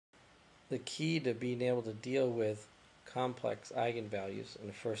The key to being able to deal with complex eigenvalues in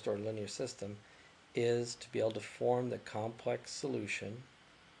a first-order linear system is to be able to form the complex solution,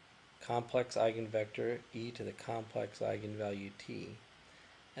 complex eigenvector e to the complex eigenvalue t,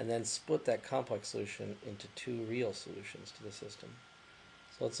 and then split that complex solution into two real solutions to the system.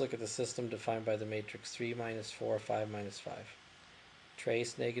 So let's look at the system defined by the matrix 3 minus 4, 5 minus 5.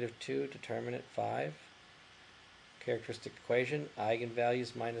 Trace -2, determinant 5. Characteristic equation,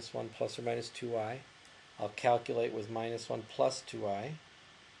 eigenvalues minus 1 plus or minus 2i. I'll calculate with minus 1 plus 2i.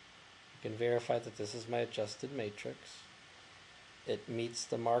 You can verify that this is my adjusted matrix. It meets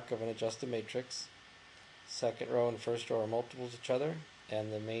the mark of an adjusted matrix. Second row and first row are multiples of each other,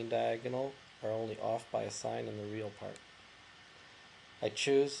 and the main diagonal are only off by a sign in the real part. I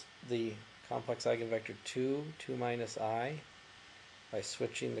choose the complex eigenvector 2 minus I, by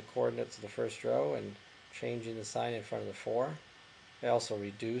switching the coordinates of the first row and changing the sign in front of the 4. I also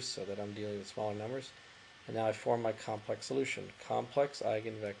reduce so that I'm dealing with smaller numbers. And now I form my complex solution. Complex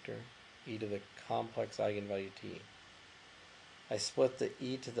eigenvector e to the complex eigenvalue t. I split the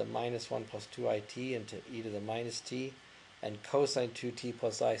e to the minus 1 plus 2it into e to the minus t and cosine 2t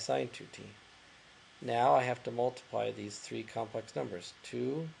plus I sine 2t. Now I have to multiply these three complex numbers.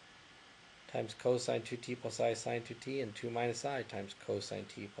 2 times cosine 2t plus I sine 2t and 2 minus I times cosine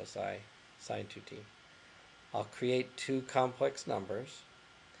t plus I sine 2t. I'll create two complex numbers,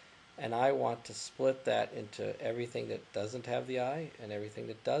 and I want to split that into everything that doesn't have the I and everything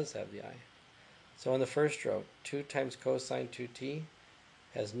that does have the I. So in the first row, 2 times cosine 2t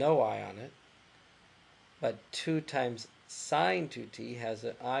has no I on it, but 2 times sine 2t has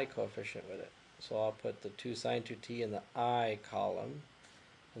an I coefficient with it. So I'll put the 2 sine 2t in the I column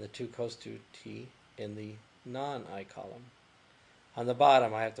and the 2 cos 2t in the non-I column. On the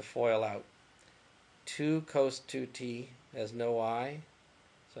bottom, I have to FOIL out. 2 cos 2t has no I,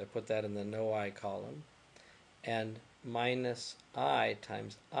 so I put that in the no I column. And minus I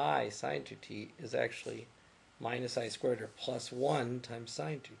times I sine 2t is actually minus I squared, or plus 1 times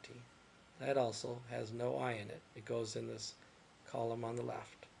sine 2t. That also has no I in it. It goes in this column on the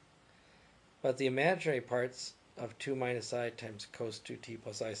left. But the imaginary parts of 2 minus I times cos 2t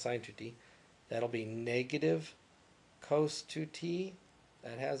plus I sine 2t, that'll be negative cos 2t,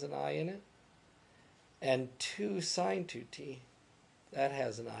 that has an I in it, and 2 sine 2t, that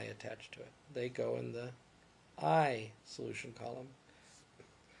has an I attached to it. They go in the I solution column.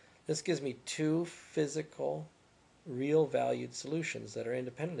 This gives me two physical, real valued solutions that are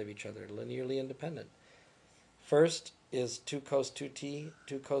independent of each other, linearly independent. First is 2 cos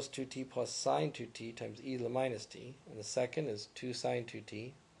 2t plus sine 2t times e to the minus t. And the second is 2 sine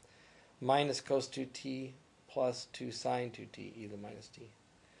 2t minus cos 2t plus 2 sine 2t e to the minus t.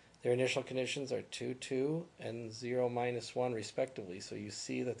 Their initial conditions are 2, 2, and 0, minus 1, respectively, so you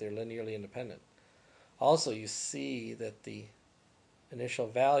see that they're linearly independent. Also, you see that the initial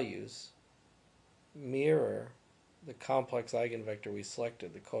values mirror the complex eigenvector we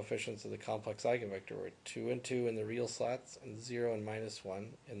selected. The coefficients of the complex eigenvector were 2 and 2 in the real slots and 0 and minus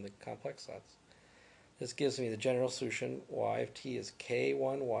 1 in the complex slots. This gives me the general solution. Y of t is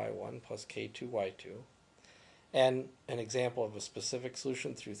k1y1 plus k2y2. And an example of a specific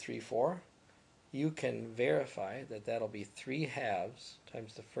solution through 3, 4. You can verify that that'll be 3 halves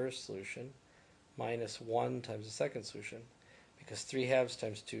times the first solution minus 1 times the second solution, because 3 halves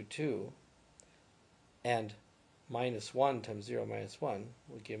times 2, 2, and minus 1 times 0 minus 1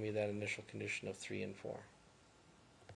 will give me that initial condition of 3 and 4.